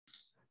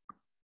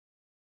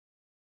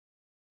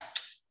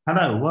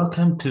Hello,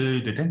 welcome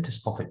to the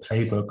Dentist Profit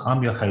Playbook.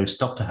 I'm your host,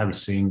 Dr. Harry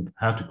Singh,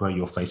 How to Grow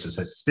Your Faces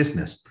as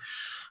Business.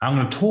 I'm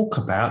going to talk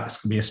about,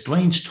 it's going to be a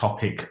strange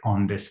topic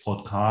on this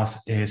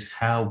podcast, is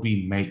how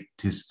we make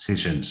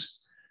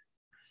decisions.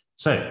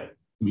 So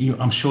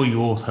I'm sure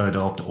you all heard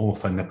of the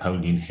author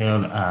Napoleon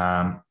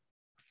Hill,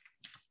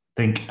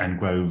 Think and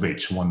Grow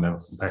Rich, one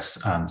of the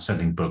best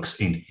selling books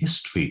in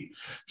history.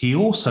 He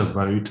also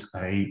wrote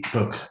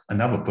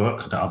another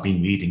book that I've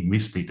been reading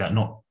recently that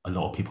not a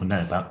lot of people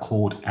know about,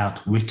 called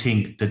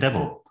Outwitting the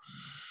Devil.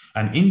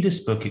 And in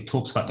this book, it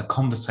talks about the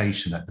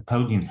conversation that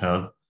Napoleon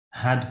Hill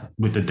had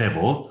with the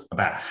devil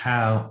about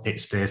how it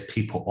steers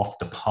people off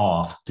the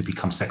path to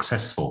become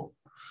successful.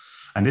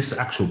 And this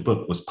actual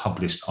book was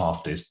published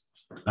after his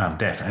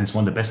death, and it's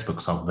one of the best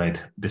books I've read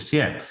this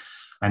year.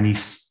 And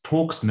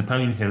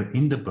Napoleon Hill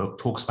in the book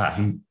talks about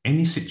in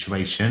any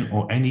situation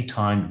or any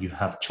time you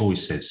have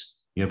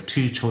choices. You have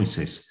two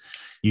choices.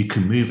 You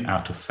can move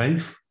out of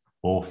faith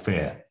or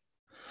fear.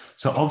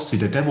 So obviously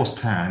the devil's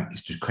plan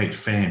is to create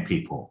fear in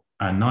people.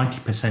 And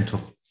 98%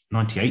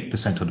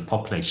 of the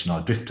population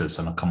are drifters,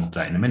 and I'll come on to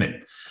that in a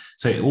minute.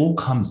 So it all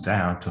comes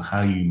down to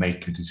how you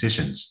make your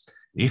decisions.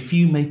 If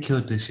you make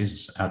your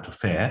decisions out of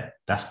fear,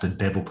 that's the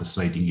devil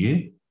persuading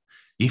you.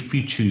 If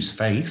you choose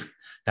faith,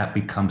 that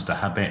becomes the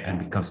habit and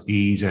becomes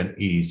easier and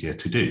easier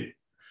to do.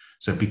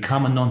 So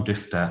become a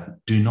non-drifter.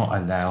 Do not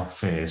allow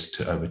fears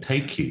to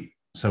overtake you.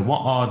 So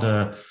what are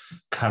the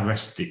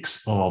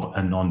characteristics of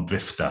a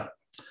non-drifter?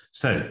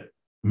 So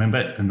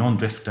remember, a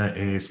non-drifter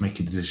is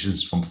making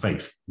decisions from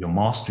faith. You're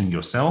mastering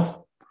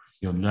yourself.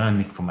 You're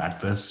learning from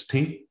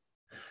adversity.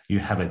 You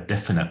have a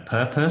definite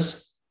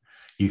purpose.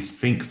 You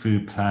think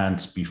through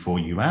plans before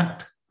you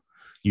act.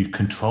 You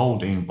control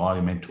the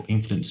environmental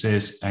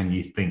influences, and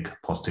you think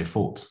positive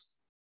thoughts.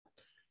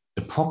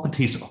 The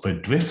properties of a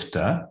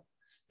drifter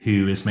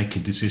who is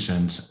making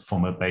decisions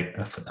from a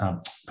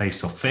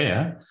base of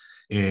fear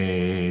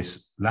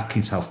is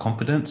lacking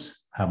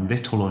self-confidence, have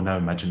little or no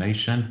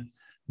imagination,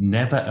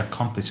 never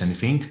accomplish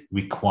anything,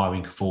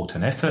 requiring thought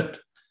and effort,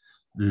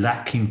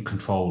 lacking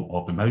control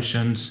of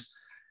emotions,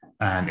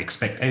 and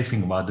expect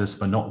everything of others,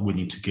 but not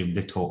willing to give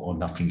little or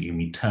nothing in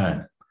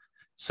return.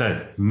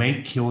 So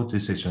make your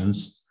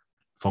decisions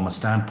from a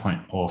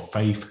standpoint of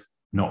faith,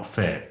 not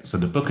fear. So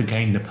the book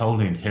again,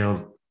 Napoleon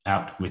Hill,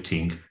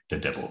 Outwitting the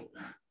Devil.